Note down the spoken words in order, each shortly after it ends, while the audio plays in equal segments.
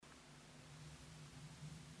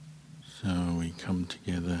So we come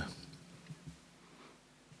together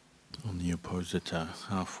on the opposita,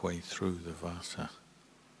 halfway through the vasa.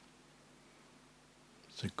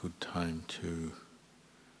 It's a good time to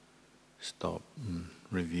stop and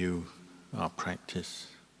review our practice.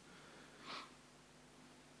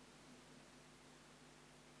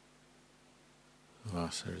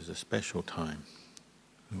 Vasa is a special time.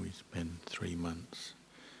 We spend 3 months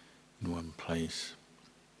in one place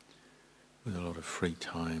with a lot of free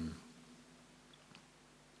time,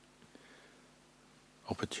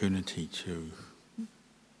 opportunity to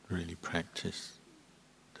really practice,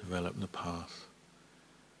 develop the path.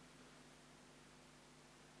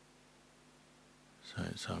 So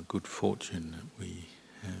it's our good fortune that we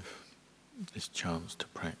have this chance to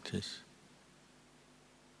practice.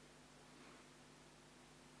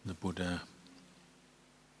 The Buddha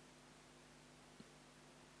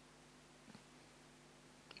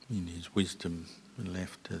in his wisdom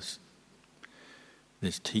left us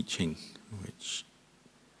this teaching which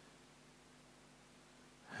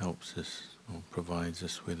helps us or provides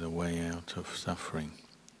us with a way out of suffering,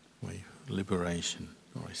 way of liberation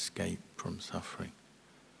or escape from suffering.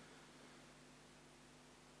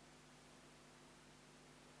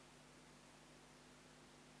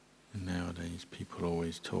 And nowadays people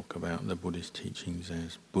always talk about the Buddhist teachings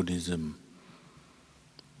as Buddhism.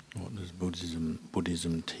 What does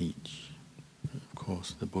Buddhism teach? Of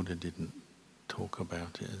course, the Buddha didn't talk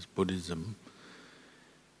about it as Buddhism.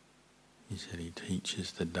 He said he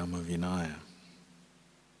teaches the Dhamma Vinaya,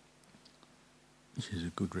 which is a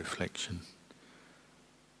good reflection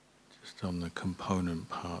just on the component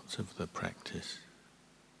parts of the practice.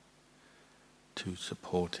 2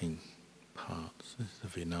 supporting parts. There's the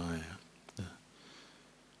Vinaya,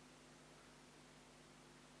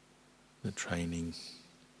 the training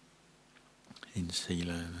in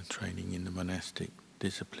Sila and the training in the monastic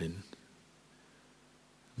discipline.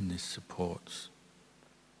 And this supports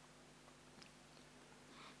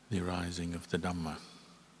the arising of the Dhamma,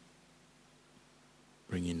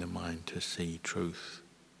 bringing the mind to see truth,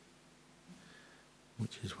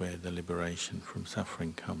 which is where the liberation from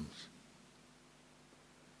suffering comes.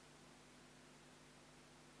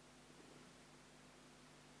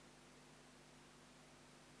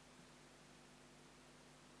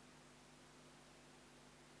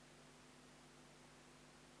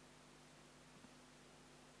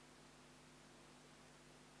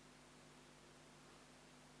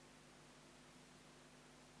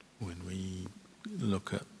 When we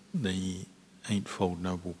look at the eightfold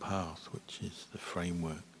noble path, which is the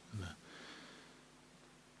framework,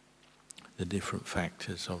 the different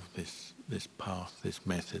factors of this path, this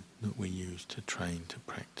method that we use to train, to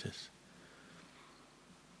practice,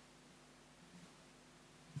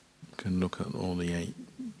 you can look at all the 8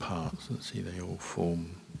 parts and see they all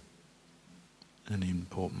form an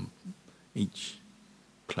important, each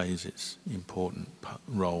plays its important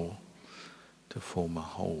role to form a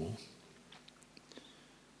whole.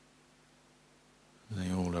 They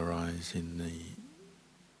all arise in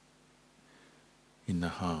the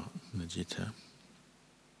heart, in the citta.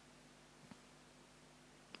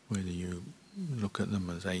 Whether you look at them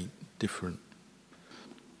as 8 different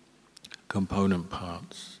component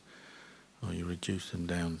parts, or you reduce them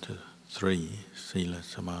down to 3, sila,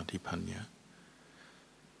 samadhi, panya,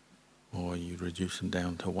 or you reduce them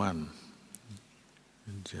down to 1,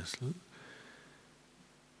 and just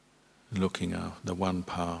looking at the one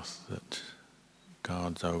path that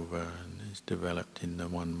guards over and is developed in the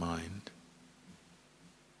one mind.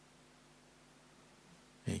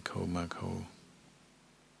 Eko Mako,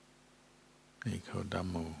 Eko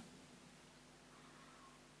Dhammo.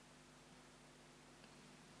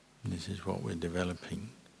 This is what we're developing.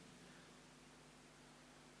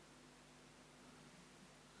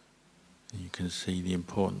 You can see the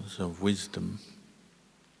importance of wisdom.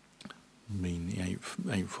 I mean,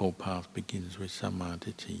 the eightfold path begins with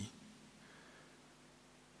samadhi.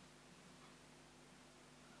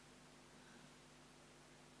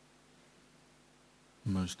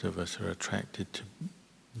 Most of us are attracted to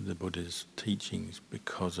the Buddha's teachings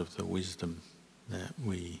because of the wisdom that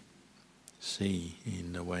we see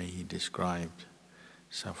in the way he described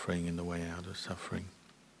suffering and the way out of suffering,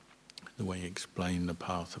 the way he explained the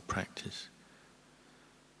path of practice.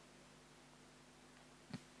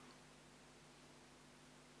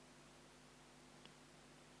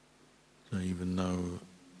 So even though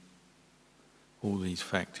all these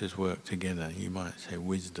factors work together, you might say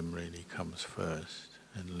wisdom really comes first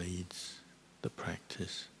and leads the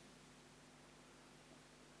practice.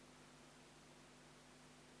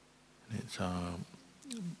 And it's our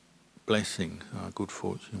blessing, our good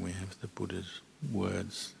fortune, we have the Buddha's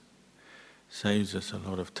words saves us a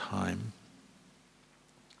lot of time.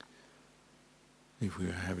 If we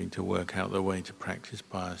were having to work out the way to practice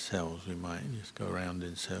by ourselves, we might just go around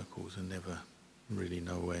in circles and never really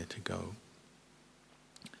know where to go.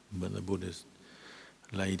 But the Buddha's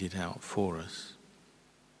laid it out for us.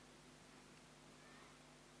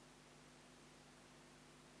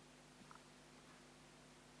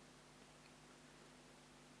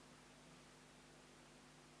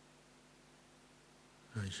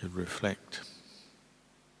 We should reflect,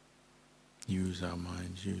 use our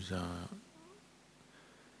minds, use our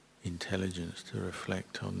intelligence to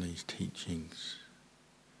reflect on these teachings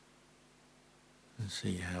and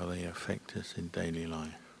see how they affect us in daily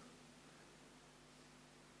life.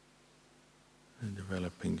 And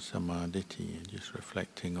developing samadhi and just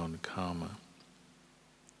reflecting on karma,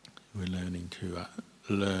 we're learning to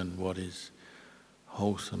learn what is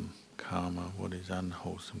wholesome karma, what is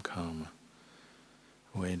unwholesome karma.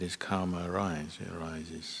 Where does karma arise? It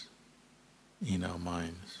arises in our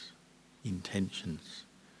minds, intentions,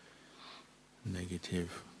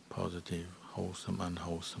 negative, positive, wholesome,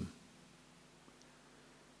 unwholesome.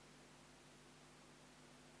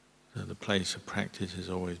 So the place of practice is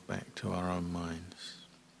always back to our own minds,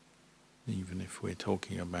 even if we're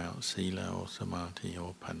talking about sila or samadhi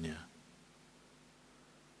or panya.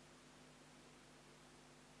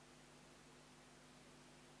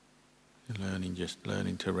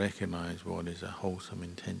 Learning to recognize what is a wholesome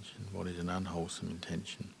intention, what is an unwholesome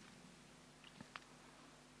intention.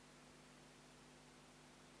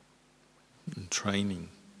 And training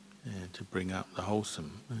to bring up the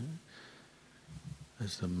wholesome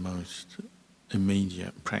as the most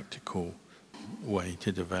immediate, practical way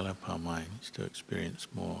to develop our minds, to experience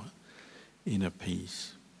more inner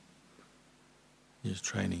peace. Just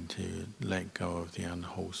training to let go of the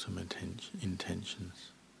unwholesome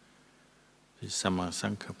intentions. Is samma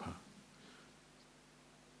sankappa,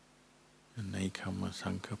 and nekamma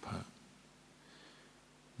sankappa,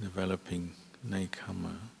 developing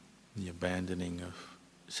nekamma, the abandoning of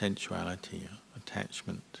sensuality,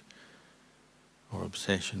 attachment or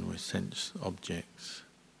obsession with sense objects.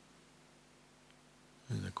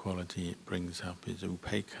 And the quality it brings up is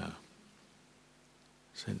upekkha,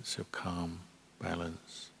 sense of calm,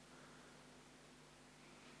 balance.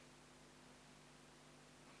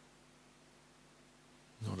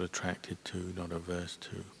 Not attracted to, not averse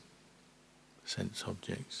to sense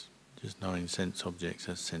objects. Just knowing sense objects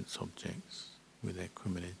as sense objects with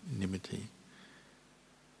equanimity.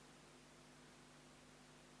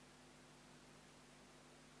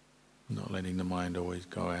 Not letting the mind always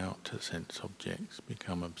go out to sense objects,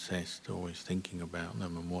 become obsessed, always thinking about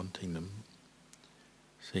them and wanting them.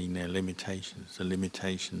 Seeing their limitations, the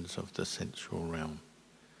limitations of the sensual realm.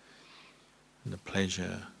 And the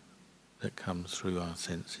pleasure that comes through our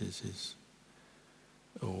senses is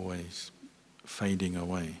always fading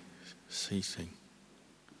away, ceasing.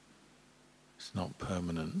 It's not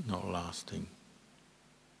permanent, not lasting.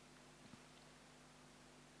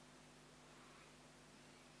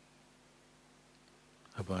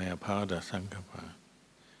 Abhayapada sankappa,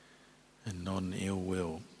 and non-ill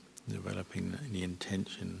will, developing the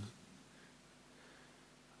intention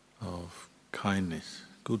of kindness,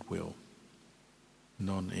 goodwill,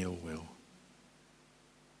 non-ill will.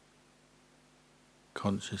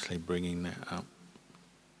 Consciously bringing that up,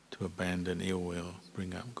 to abandon ill will,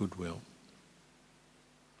 bring up goodwill.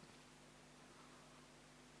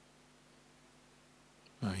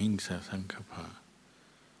 Ahimsa sankappa,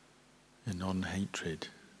 and non-hatred,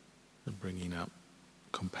 bringing up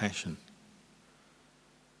compassion,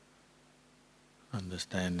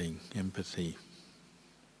 understanding, empathy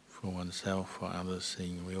for oneself, for others,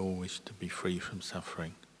 seeing we all wish to be free from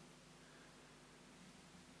suffering.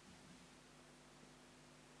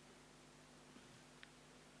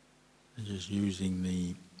 And just using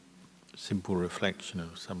the simple reflection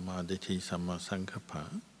of samma ditthi, samma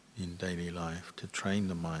sankappa in daily life to train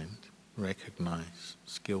the mind, recognize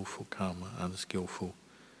skillful karma, unskillful.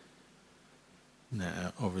 And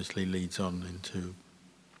that obviously leads on into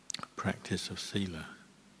practice of sila.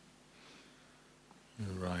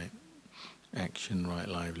 Right action, right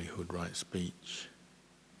livelihood, right speech.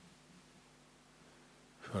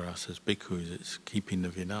 For us as bhikkhus, it's keeping the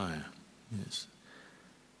vinaya. It's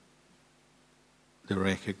the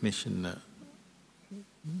recognition that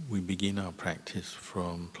we begin our practice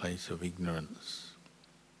from a place of ignorance,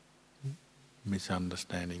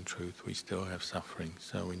 misunderstanding truth. We still have suffering,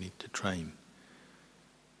 so we need to train.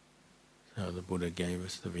 So the Buddha gave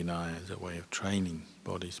us the Vinaya as a way of training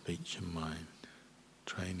body, speech and mind,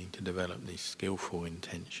 training to develop these skillful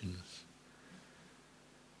intentions,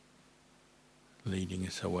 leading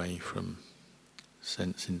us away from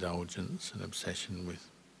sense indulgence and obsession with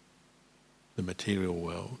the material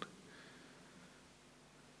world,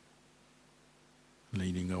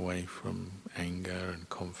 leading away from anger and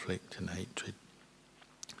conflict and hatred,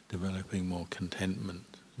 developing more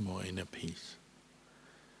contentment, more inner peace.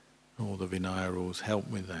 All the Vinaya rules help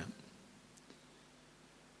with that.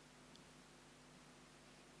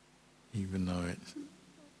 Even though it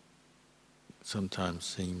sometimes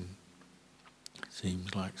seems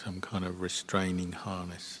like some kind of restraining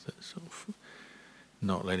harness that's sort of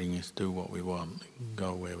not letting us do what we want,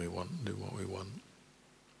 go where we want, do what we want.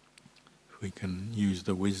 If we can use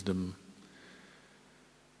the wisdom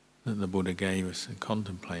that the Buddha gave us and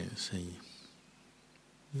contemplate and see,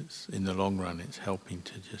 in the long run it's helping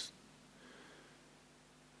to just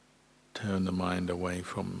turn the mind away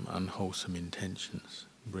from unwholesome intentions,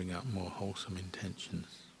 bring up more wholesome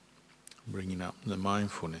intentions, bringing up the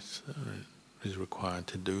mindfulness that is required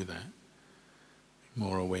to do that,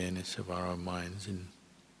 more awareness of our own minds in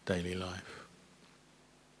daily life.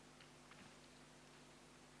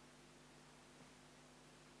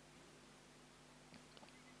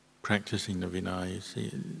 Practicing the Vinaya, you see,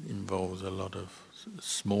 it involves a lot of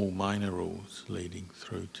small minor rules leading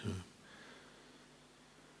through to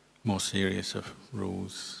more serious of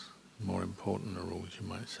rules, more important rules you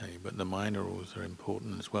might say, but the minor rules are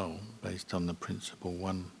important as well, based on the principle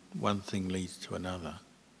one thing leads to another.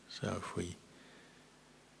 So if we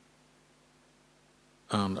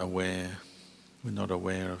aren't aware, we're not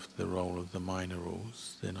aware of the role of the minor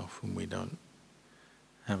rules, then often we don't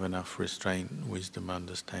have enough restraint, wisdom,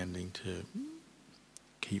 understanding to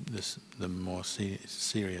keep the more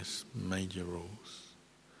serious major rules.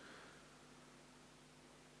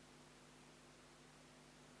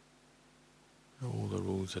 All the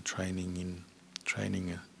rules are training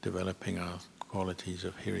developing our qualities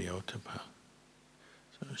of hiriyottappa.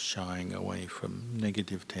 So shying away from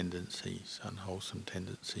negative tendencies, unwholesome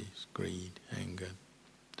tendencies, greed, anger,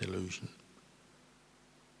 delusion.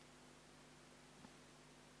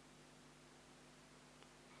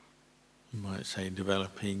 You might say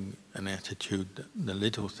developing an attitude that the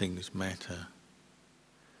little things matter,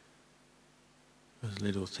 because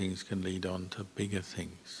little things can lead on to bigger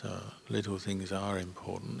things. So little things are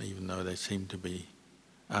important, even though they seem to be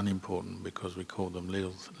unimportant because we call them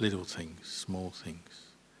little things, small things.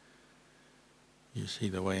 You see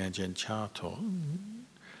the way Ajahn taught,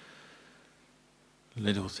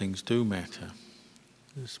 little things do matter.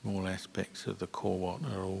 The small aspects of the core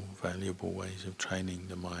what are all valuable ways of training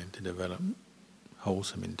the mind to develop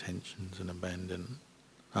wholesome intentions and abandon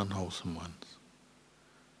unwholesome ones.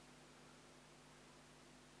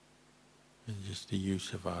 And just the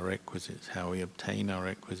use of our requisites, how we obtain our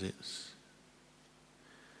requisites,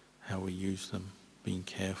 how we use them, being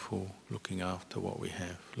careful, looking after what we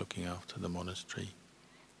have, looking after the monastery,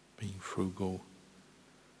 being frugal,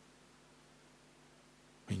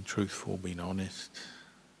 being truthful, being honest,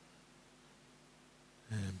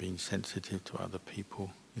 being sensitive to other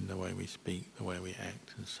people in the way we speak, the way we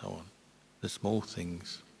act, and so on. The small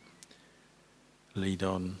things lead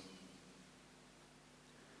on,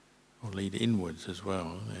 or lead inwards as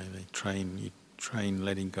well. You train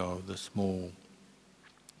letting go of the small,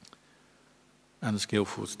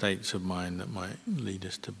 unskillful states of mind that might lead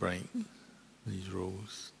us to break these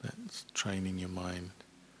rules. That's training your mind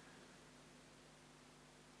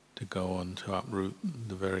to go on to uproot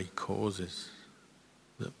the very causes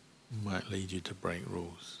that might lead you to break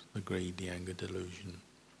rules, the greed, the anger, delusion.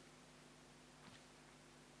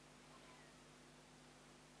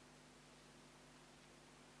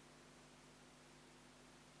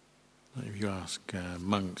 If you ask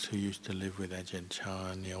monks who used to live with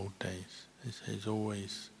Ajahn in the old days, he's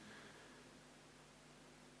always,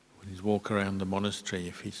 when he'd walk around the monastery,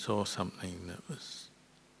 if he saw something that was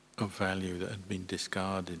of value that had been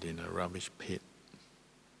discarded in a rubbish pit,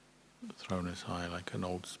 thrown aside like an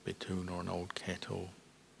old spittoon or an old kettle,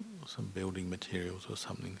 or some building materials or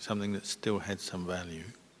something that still had some value,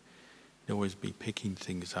 he'd always be picking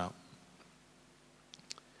things up,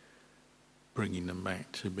 bringing them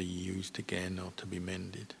back to be used again or to be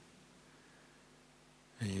mended.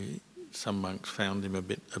 Some monks found him a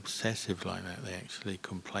bit obsessive like that. They actually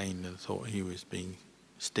complained and thought he was being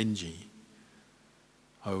stingy,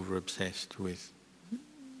 over-obsessed with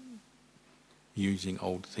using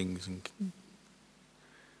old things and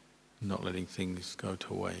not letting things go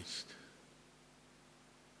to waste.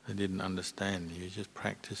 They didn't understand. He was just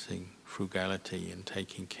practicing frugality and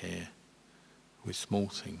taking care with small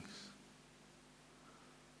things.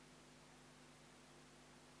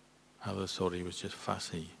 Others thought he was just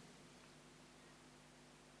fussy.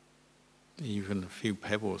 Even a few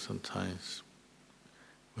pebbles sometimes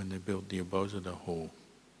when they built the Ubosada hall,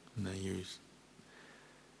 and they used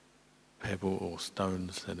pebble or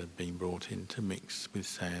stones that had been brought in to mix with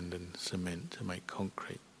sand and cement to make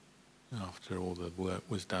concrete. After all the work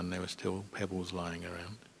was done, there were still pebbles lying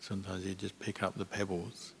around. Sometimes you'd just pick up the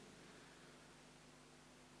pebbles.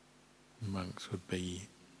 Monks would be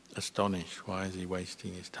astonished. Why is he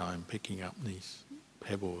wasting his time picking up these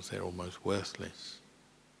pebbles? They're almost worthless.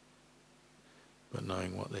 But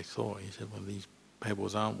knowing what they thought, he said, well, these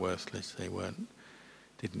pebbles aren't worthless. They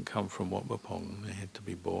didn't come from Wat Pah Pong. They had to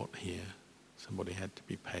be bought here. Somebody had to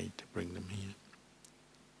be paid to bring them here.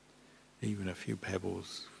 Even a few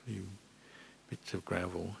pebbles, a few bits of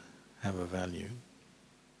gravel have a value.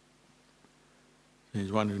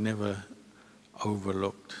 There's one who never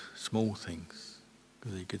overlooked small things,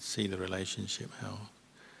 because he could see the relationship, how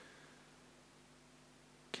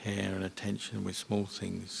care and attention with small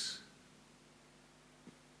things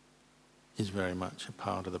is very much a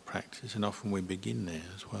part of the practice, and often we begin there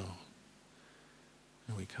as well.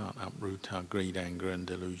 And we can't uproot our greed, anger and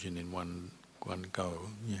delusion in one go.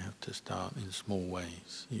 You have to start in small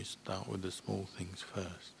ways. You start with the small things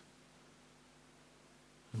first.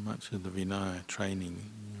 And much of the Vinaya training,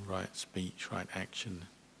 right speech, right action,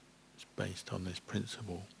 is based on this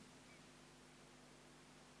principle.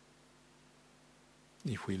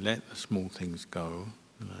 If we let the small things go,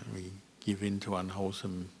 we give in to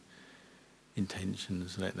unwholesome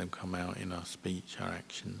intentions, let them come out in our speech, our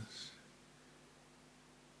actions,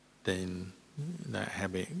 then that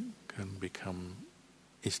habit can become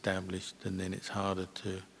established, and then it's harder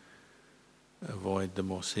to avoid the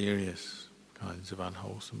more serious kinds of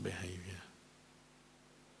unwholesome behavior.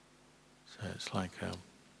 So it's like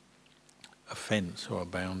a fence or a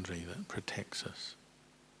boundary that protects us.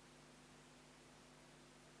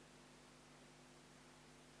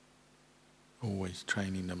 Always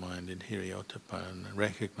training the mind in Hiriyottapa and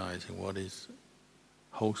recognizing what is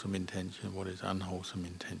wholesome intention, what is unwholesome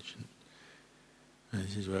intention. And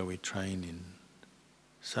this is where we train in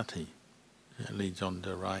sati. It leads on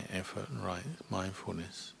to right effort and right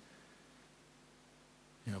mindfulness.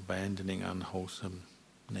 Abandoning unwholesome,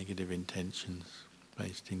 negative intentions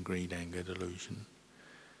based in greed, anger, delusion,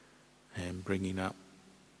 and bringing up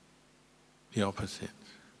the opposite,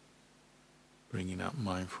 bringing up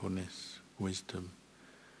mindfulness, wisdom,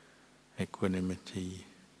 equanimity,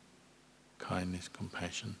 kindness,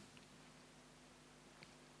 compassion.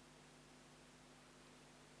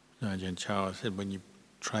 Ajahn Chah said, when you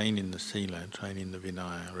train in the Sila, train in the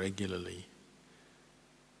Vinaya regularly,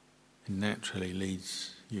 it naturally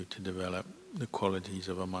leads you to develop the qualities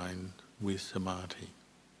of a mind with samadhi,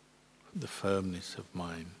 the firmness of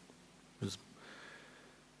mind. Because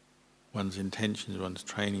one's intentions, one's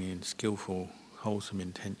training in skillful, wholesome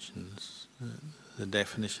intentions, the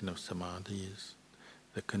definition of samadhi is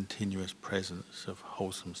the continuous presence of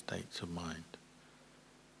wholesome states of mind.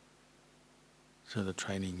 So the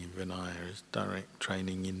training in Vinaya is direct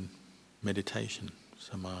training in meditation,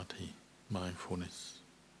 samadhi, mindfulness.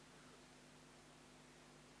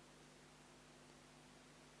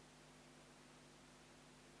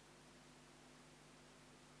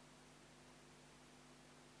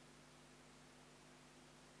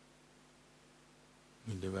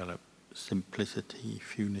 We develop simplicity,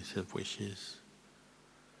 fewness of wishes,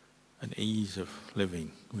 an ease of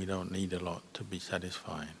living. We don't need a lot to be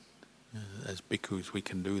satisfied. As bhikkhus we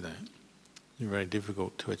can do that. It's very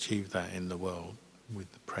difficult to achieve that in the world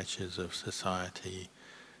with the pressures of society,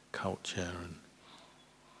 culture, and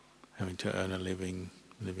having to earn a living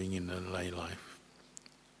in a lay life.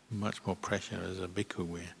 Much more pressure as a bhikkhu,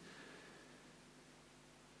 where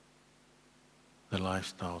the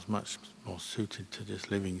lifestyle is much more suited to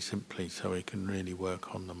just living simply, so we can really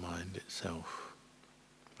work on the mind itself.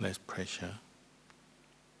 Less pressure.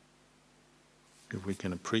 If we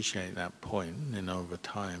can appreciate that point, then over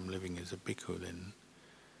time, living as a bhikkhu, then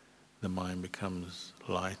the mind becomes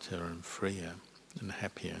lighter and freer and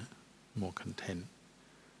happier, more content.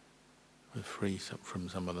 We're free from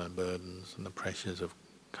some of the burdens and the pressures of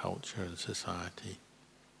culture and society.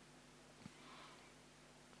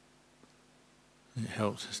 It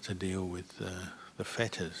helps us to deal with the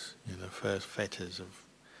fetters, the first fetters of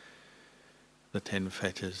the 10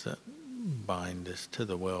 fetters that bind us to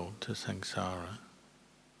the world, to samsara.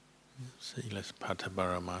 Silas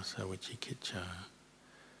patabaramasa vicikicca,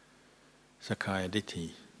 sakaya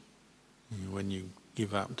ditti. When you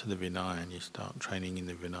give up to the Vinaya and you start training in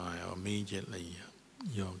the Vinaya, immediately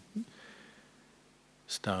you're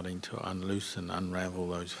starting to unravel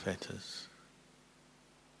those fetters.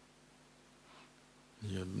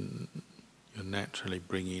 You're naturally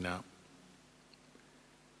bringing up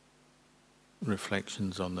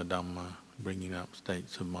reflections on the Dhamma, bringing up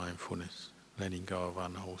states of mindfulness, letting go of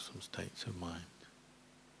unwholesome states of mind.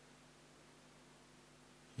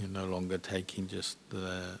 You're no longer taking just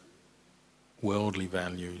the worldly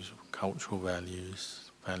values, cultural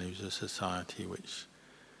values, values of society which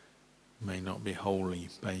may not be wholly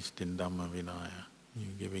based in Dhamma Vinaya.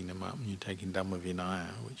 You're giving them up, you're taking Dhamma Vinaya,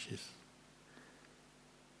 which is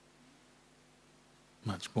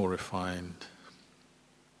much more refined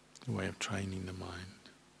way of training the mind.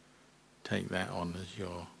 Take that on as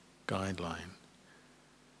your guideline.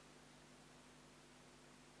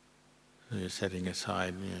 So you're setting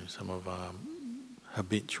aside, some of our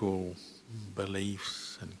habitual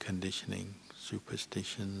beliefs and conditioning,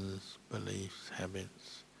 superstitions, beliefs,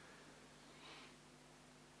 habits,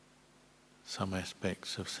 some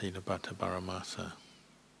aspects of Silabbata Paramasa.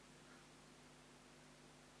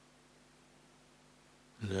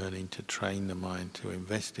 Learning to train the mind to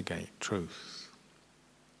investigate truth.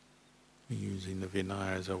 Using the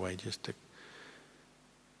Vinaya as a way just to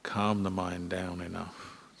calm the mind down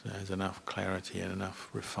enough, so it has enough clarity and enough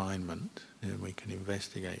refinement, then we can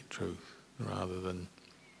investigate truth rather than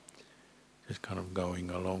just kind of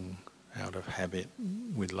going along out of habit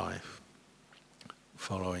with life,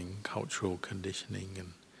 following cultural conditioning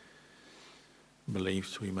and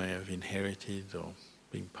beliefs we may have inherited or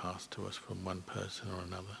being passed to us from one person or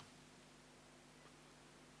another.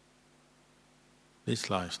 This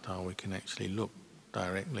lifestyle, we can actually look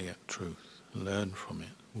directly at truth, learn from it,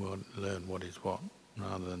 learn what is what,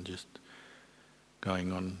 rather than just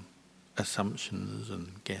going on assumptions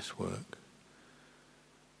and guesswork,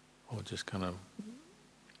 or just kind of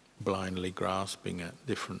blindly grasping at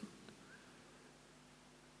different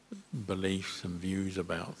beliefs and views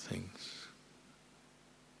about things.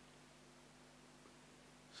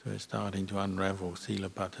 So we're starting to unravel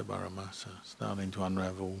Silabbata Paramasa, starting to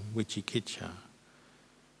unravel Vicikicca.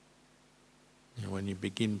 When you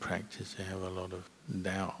begin practice, you have a lot of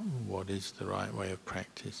doubt. What is the right way of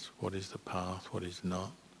practice? What is the path? What is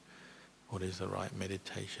not? What is the right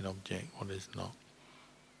meditation object? What is not?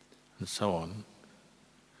 And so on.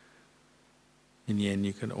 In the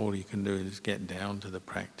end, all you can do is get down to the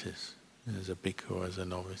practice. As a bhikkhu, as a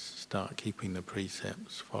novice, start keeping the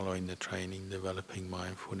precepts, following the training, developing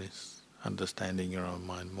mindfulness, understanding your own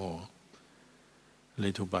mind more.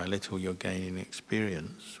 Little by little you're gaining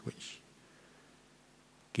experience, which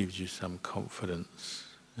gives you some confidence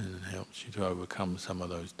and helps you to overcome some of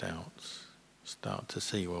those doubts. Start to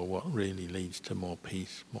see, well, what really leads to more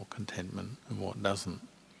peace, more contentment, and what doesn't.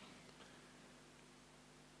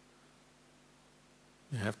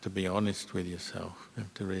 You have to be honest with yourself. You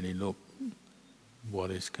have to really look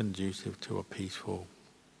what is conducive to a peaceful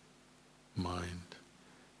mind,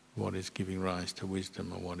 what is giving rise to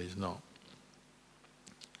wisdom and what is not.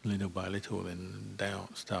 Little by little, then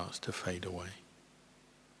doubt starts to fade away.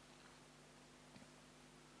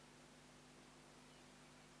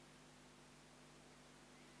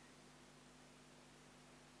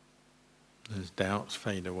 As doubts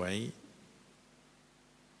fade away,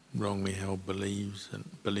 wrongly held beliefs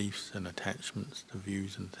and attachments to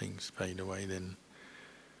views and things fade away, then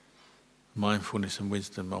mindfulness and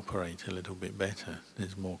wisdom operate a little bit better.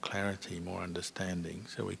 There's more clarity, more understanding,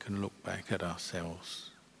 so we can look back at ourselves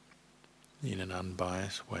in an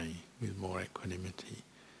unbiased way with more equanimity.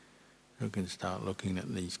 We can start looking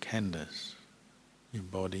at these khandhas, your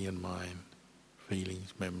body and mind,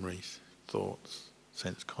 feelings, memories, thoughts,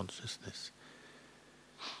 sense consciousness.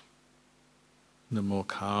 The more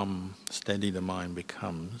calm, steady the mind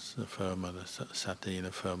becomes, the firmer the sati,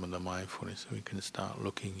 the firmer the mindfulness. We can start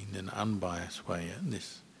looking in an unbiased way at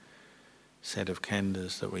this set of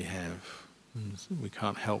khandhas that we have. And we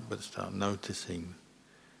can't help but start noticing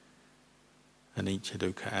anicca,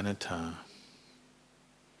 dukkha, anatta.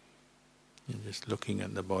 You're just looking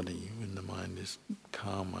at the body when the mind is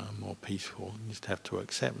calmer, more peaceful. You just have to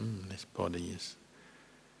accept this body is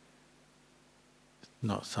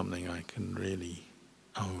not something I can really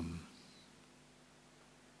own.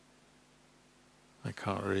 I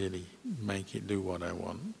can't really make it do what I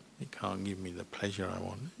want. It can't give me the pleasure I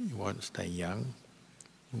want. It won't stay young.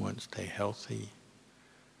 It won't stay healthy.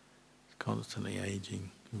 It's constantly aging.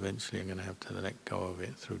 Eventually I'm going to have to let go of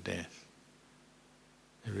it through death.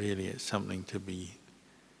 And really it's something to be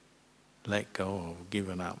let go of,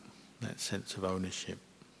 given up, that sense of ownership.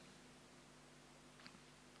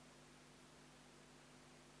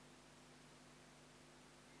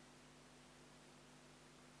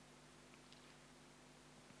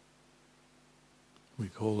 We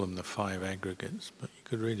call them the 5 aggregates, but you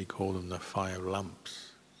could really call them the 5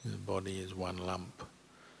 lumps. The body is one lump.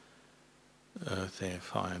 Earth, air,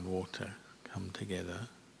 fire and water come together.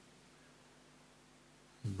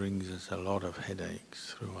 It brings us a lot of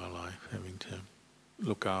headaches through our life, having to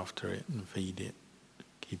look after it and feed it,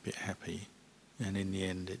 keep it happy, and in the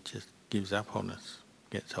end it just gives up on us,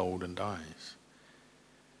 gets old and dies.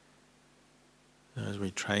 So as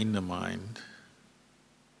we train the mind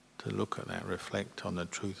to look at that, reflect on the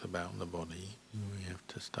truth about the body, we have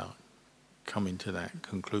to start coming to that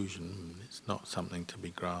conclusion. It's not something to be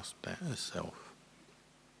grasped at as self.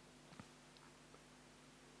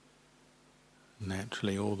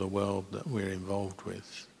 Naturally, all the world that we're involved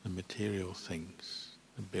with, the material things,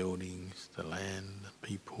 the buildings, the land, the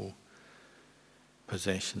people,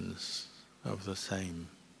 possessions of the same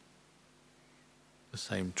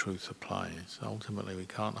truth applies. Ultimately, we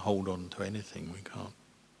can't hold on to anything. We can't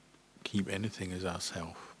keep anything as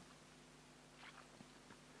ourself.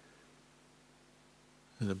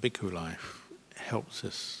 The bhikkhu life helps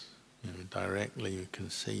us. Directly you can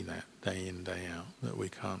see that day in, day out, that we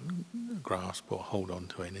can't grasp or hold on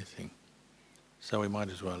to anything. So we might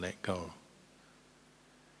as well let go.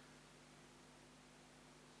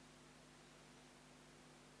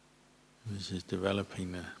 This is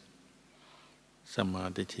developing the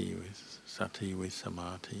samadhi with sati, with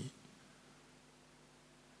samadhi,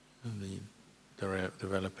 and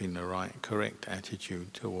developing the right, correct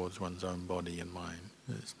attitude towards one's own body and mind.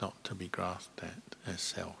 It's not to be grasped at as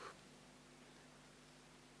self.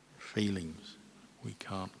 Feelings we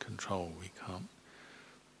can't control, we can't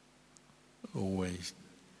always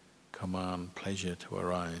command pleasure to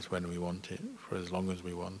arise when we want it, for as long as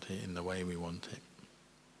we want it, in the way we want it.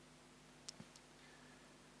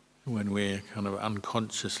 When we're kind of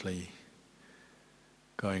unconsciously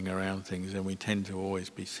going around things, then we tend to always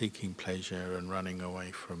be seeking pleasure and running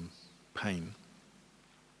away from pain.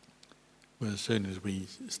 But as soon as we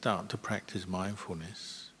start to practice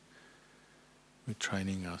mindfulness, we're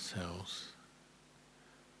training ourselves,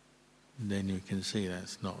 then you can see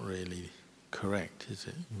that's not really correct, is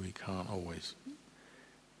it? We can't always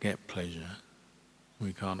get pleasure,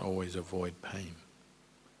 we can't always avoid pain.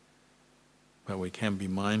 But we can be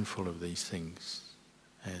mindful of these things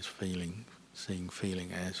as feeling, seeing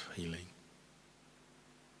feeling as feeling,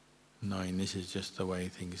 knowing this is just the way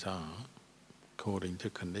things are, according to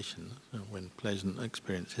conditions. When pleasant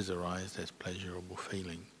experiences arise, there's pleasurable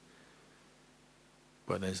feeling.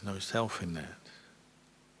 But there's no self in that.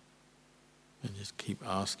 And just keep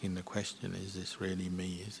asking the question, is this really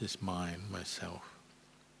me? Is this mine, myself?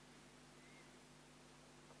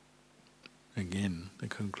 Again, the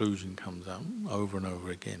conclusion comes up over and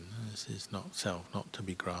over again. This is not self, not to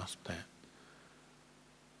be grasped at.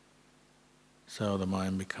 So the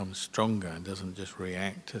mind becomes stronger. It doesn't just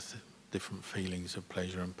react to different feelings of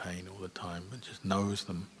pleasure and pain all the time, but just knows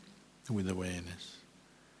them with awareness.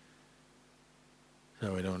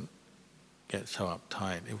 So we don't get so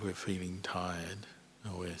uptight if we're feeling tired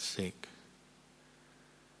or we're sick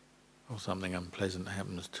or something unpleasant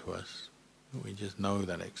happens to us. We just know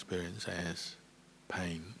that experience as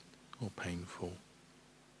pain or painful.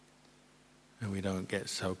 And we don't get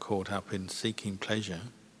so caught up in seeking pleasure.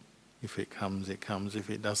 If it comes, it comes. If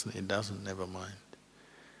it doesn't, never mind.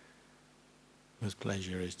 Because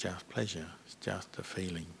pleasure is just pleasure. It's just a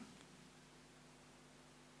feeling.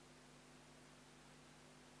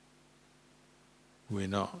 We're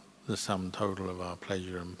not the sum total of our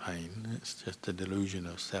pleasure and pain. It's just a delusion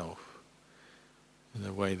of self. And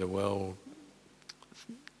the way the world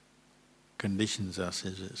conditions us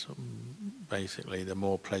is it's basically the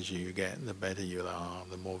more pleasure you get, the better you are,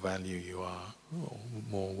 the more value you are, or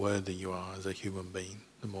more worthy you are as a human being,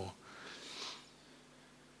 the more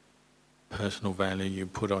personal value you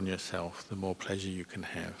put on yourself, the more pleasure you can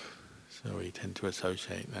have. So we tend to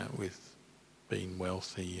associate that with being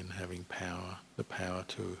wealthy and having power, the power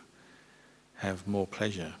to have more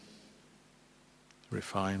pleasure,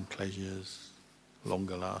 refined pleasures,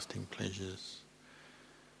 longer lasting pleasures,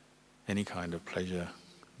 any kind of pleasure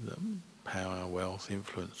that power, wealth,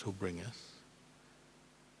 influence will bring us.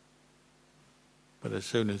 But as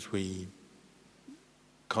soon as we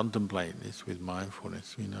contemplate this with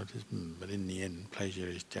mindfulness, we notice, but in the end, pleasure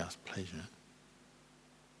is just pleasure.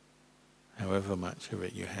 However much of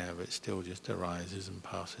it you have, it still just arises and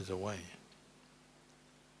passes away.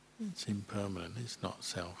 It's impermanent, it's not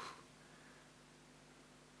self.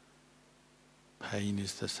 Pain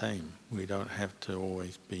is the same. We don't have to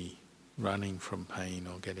always be running from pain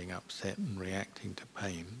or getting upset and reacting to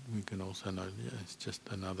pain. We can also know it's just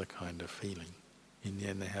another kind of feeling. In the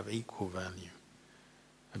end, they have equal value,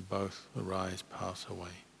 and both arise, pass away.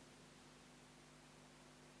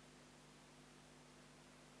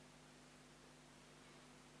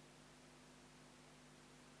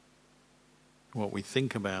 what we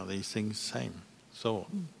think about these things, same thought.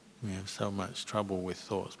 We have so much trouble with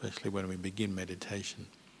thought, especially when we begin meditation.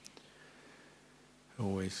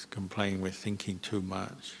 Always complain we're thinking too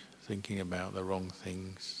much, thinking about the wrong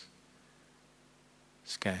things,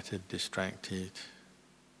 scattered, distracted,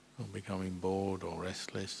 or becoming bored or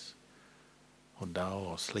restless, or dull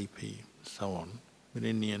or sleepy, and so on. But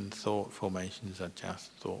in the end, thought formations are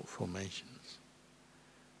just thought formations.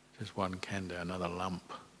 Just one candle, another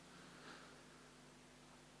lump.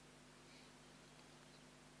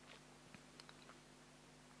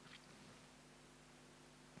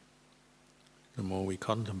 The more we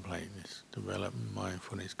contemplate this, develop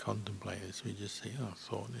mindfulness, contemplate this, we just see, oh,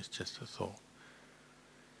 thought is just a thought.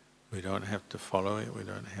 We don't have to follow it, we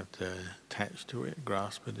don't have to attach to it,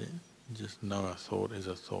 grasp at it. Just know a thought is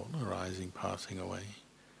a thought, arising, passing away.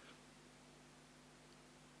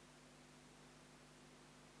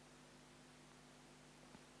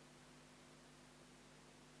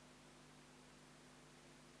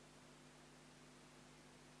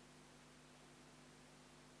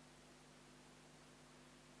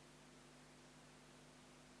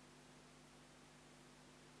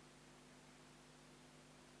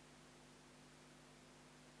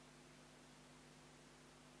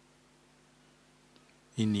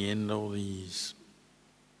 In the end, all these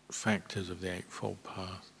factors of the Eightfold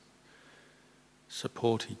Path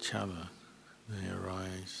support each other. They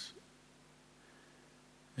arise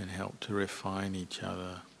and help to refine each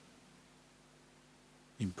other,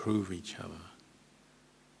 improve each other.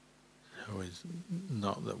 So it's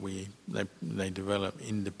not that they develop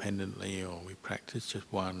independently or we practice just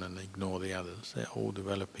one and ignore the others. They're all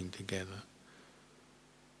developing together.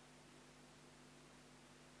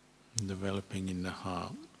 Developing in the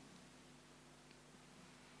heart.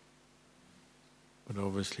 But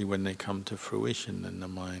obviously when they come to fruition, then the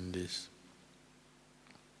mind is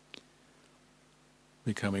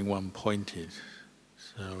becoming one-pointed.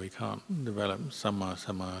 So we can't develop samma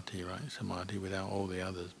samadhi, right? Samadhi without all the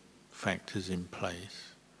other factors in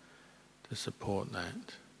place to support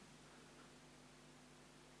that.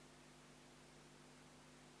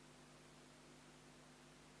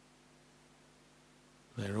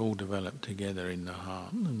 They're all developed together in the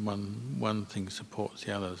heart, and one thing supports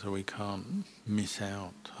the other, so we can't miss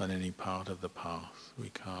out on any part of the path. We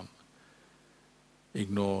can't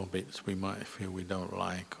ignore bits we might feel we don't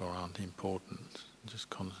like or aren't important.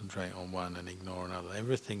 Just concentrate on one and ignore another.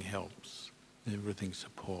 Everything helps, everything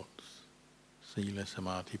supports. Sila,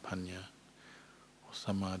 samadhi, panya, or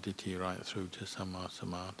samadhi right through to samma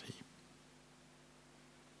samadhi.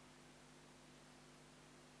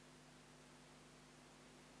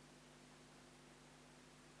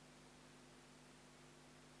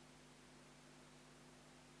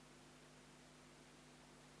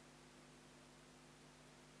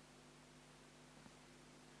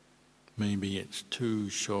 Maybe it's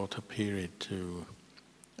too short a period to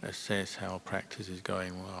assess how practice is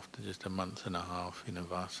going after just a month and a half in a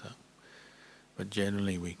vasa. But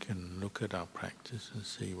generally we can look at our practice and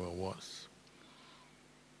see, well, what's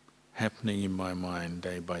happening in my mind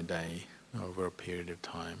day by day over a period of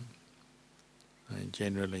time. And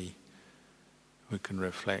generally we can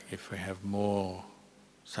reflect if we have more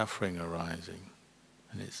suffering arising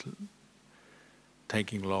and it's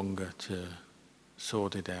taking longer to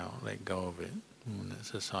sort it out, let go of it, and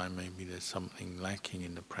that's a sign maybe there's something lacking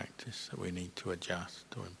in the practice that we need to adjust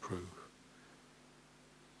or improve.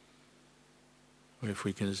 Or if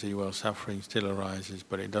we can see, well, suffering still arises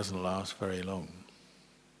but it doesn't last very long,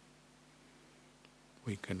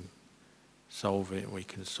 we can solve it, we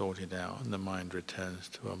can sort it out, and the mind returns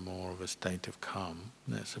to a more of a state of calm.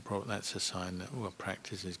 That's a sign that our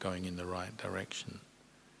practice is going in the right direction.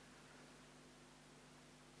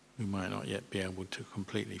 We might not yet be able to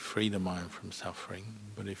completely free the mind from suffering,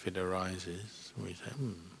 but if it arises, we say,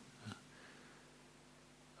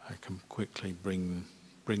 I can quickly bring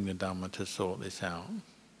the Dhamma to sort this out.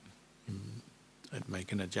 I'd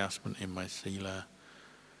make an adjustment in my sila,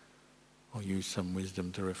 or use some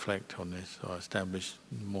wisdom to reflect on this, or establish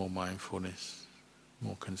more mindfulness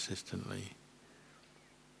more consistently.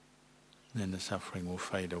 Then the suffering will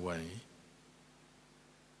fade away.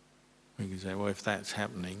 We can say, well, if that's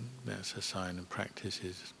happening, that's a sign the practice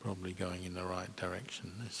is probably going in the right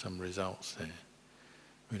direction. There's some results there.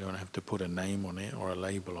 We don't have to put a name on it or a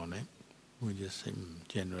label on it. We just say,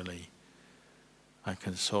 generally, I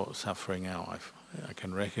can sort suffering out. I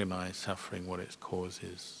can recognize suffering, what its cause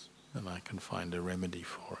is, and I can find a remedy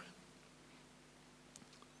for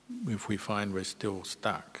it. If we find we're still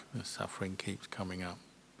stuck, the suffering keeps coming up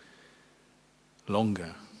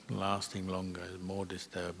longer, lasting longer, more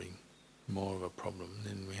disturbing, more of a problem,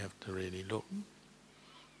 then we have to really look.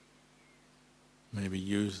 Maybe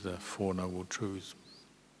use the Four Noble Truths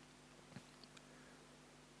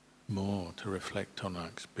more to reflect on our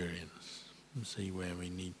experience and see where we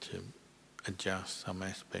need to adjust some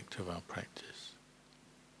aspect of our practice.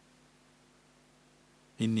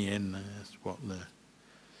 In the end,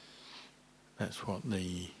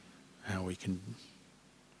 how we can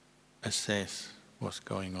assess what's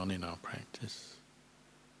going on in our practice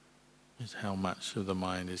is how much of the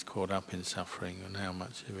mind is caught up in suffering and how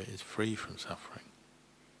much of it is free from suffering.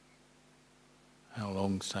 How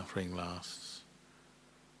long suffering lasts,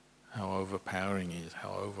 how overpowering it is,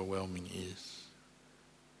 how overwhelming it is,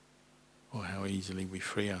 or how easily we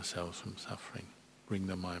free ourselves from suffering, bring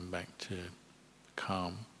the mind back to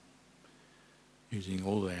calm, using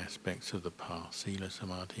all the aspects of the path, sila,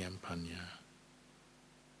 samadhi and panya.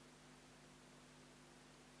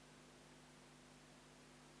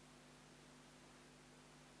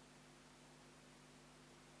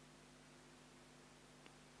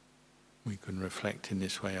 We can reflect in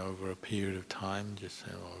this way over a period of time, just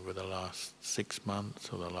over the last 6 months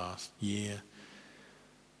or the last year,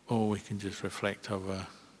 or we can just reflect over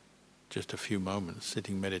just a few moments,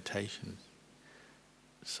 sitting meditation.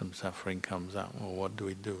 Some suffering comes up, well, what do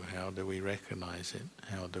we do? How do we recognize it?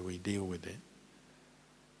 How do we deal with it?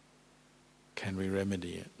 Can we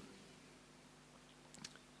remedy it?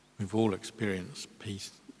 We've all experienced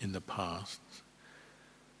peace in the past,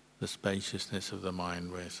 the spaciousness of the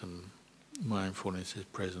mind where some mindfulness is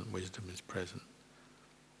present, wisdom is present.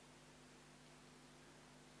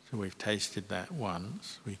 So we've tasted that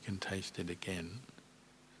once, we can taste it again.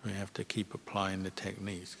 We have to keep applying the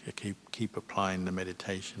techniques, keep applying the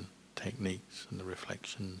meditation techniques and the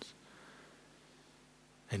reflections.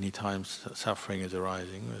 Anytime suffering is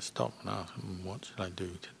arising, we'll stop and ask, what should I do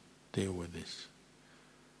to deal with this?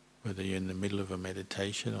 Whether you're in the middle of a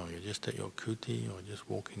meditation or you're just at your kuti or just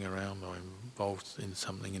walking around or involved in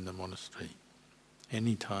something in the monastery.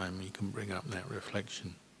 Any time you can bring up that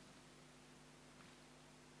reflection.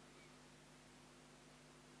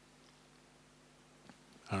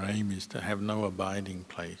 Our aim is to have no abiding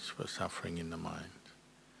place for suffering in the mind.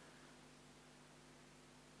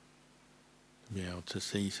 To be able to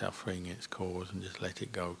see suffering, its cause, and just let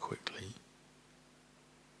it go quickly.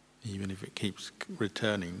 Even if it keeps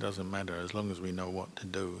returning, doesn't matter, as long as we know what to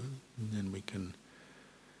do, then we can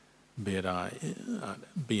be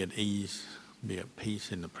at ease, be at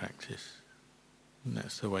peace in the practice. And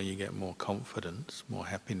that's the way you get more confidence, more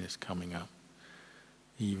happiness coming up.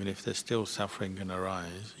 Even if there's still suffering can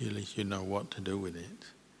arise, at least you know what to do with it.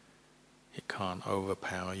 It can't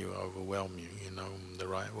overpower you, overwhelm you. You know the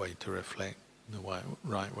right way to reflect, the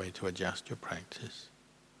right way to adjust your practice.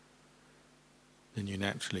 Then you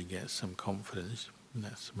naturally get some confidence. And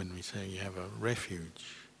that's when we say you have a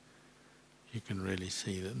refuge. You can really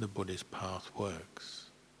see that the Buddhist path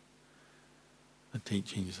works. The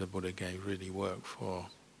teachings the Buddha gave really work for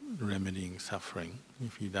remedying suffering.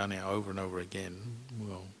 If you've done it over and over again,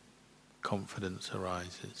 well, confidence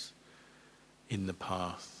arises in the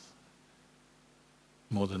path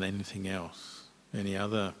more than anything else. Any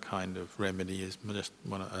other kind of remedy is just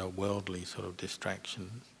a worldly sort of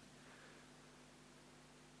distraction.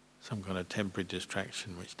 Some kind of temporary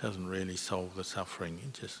distraction which doesn't really solve the suffering.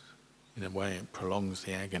 It just, in a way, it prolongs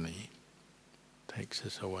the agony, takes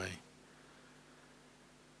us away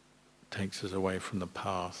from the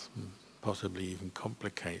path, and possibly even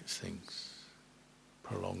complicates things,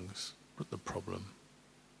 prolongs the problem.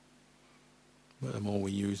 But the more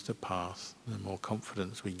we use the path, the more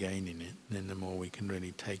confidence we gain in it, then the more we can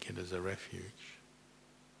really take it as a refuge.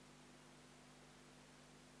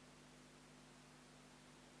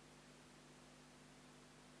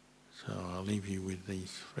 So I'll leave you with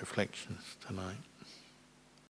these reflections tonight.